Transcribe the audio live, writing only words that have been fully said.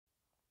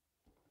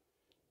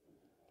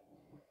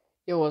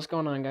Yo, what's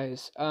going on,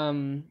 guys?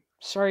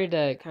 Sorry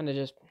to kind of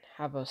just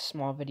have a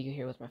small video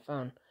here with my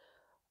phone.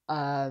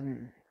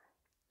 Um,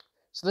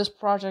 so this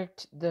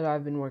project that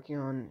I've been working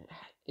on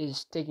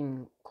is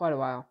taking quite a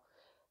while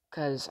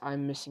because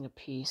I'm missing a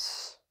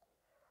piece.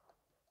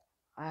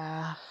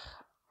 I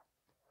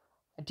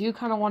do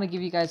kind of want to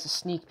give you guys a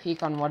sneak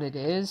peek on what it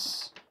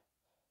is.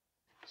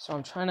 So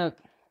I'm trying to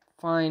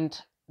find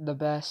the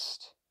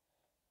best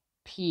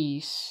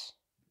piece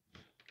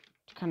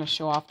to kind of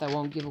show off that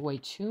won't give away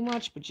too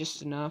much, but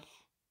just enough.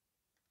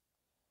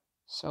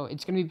 So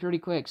it's gonna be pretty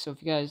quick. So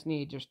if you guys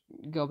need, just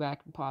go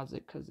back and pause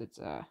it because it's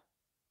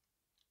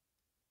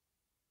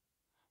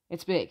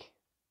big.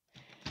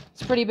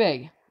 It's pretty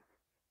big.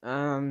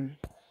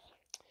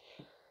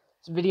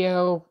 This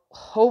video,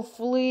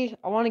 hopefully,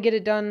 I want to get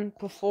it done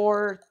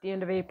before the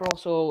end of April.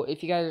 So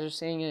if you guys are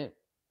saying it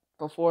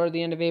before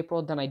the end of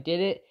April, then I did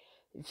it.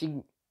 If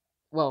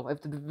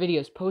the video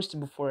is posted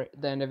before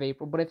the end of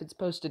April, but if it's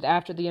posted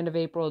after the end of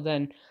April,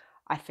 then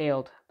I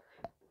failed.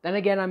 Then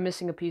again, I'm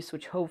missing a piece,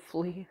 which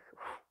hopefully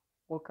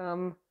will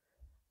come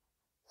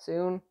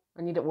soon.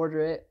 I need to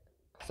order it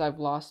because I've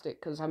lost it.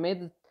 Because I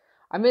made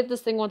this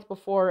thing once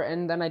before,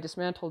 and then I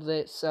dismantled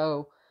it,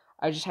 so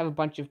I just have a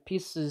bunch of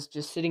pieces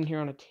just sitting here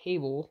on a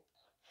table.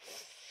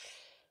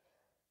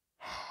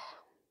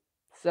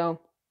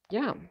 So,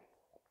 yeah.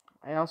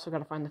 I also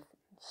gotta find the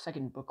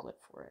second booklet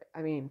for it.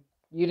 I mean,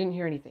 you didn't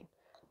hear anything.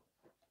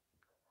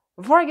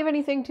 Before I give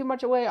anything too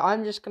much away,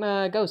 I'm just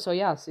gonna go. So,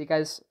 yeah, see you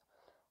guys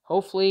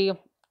hopefully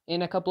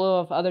in a couple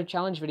of other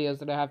challenge videos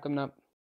that I have coming up.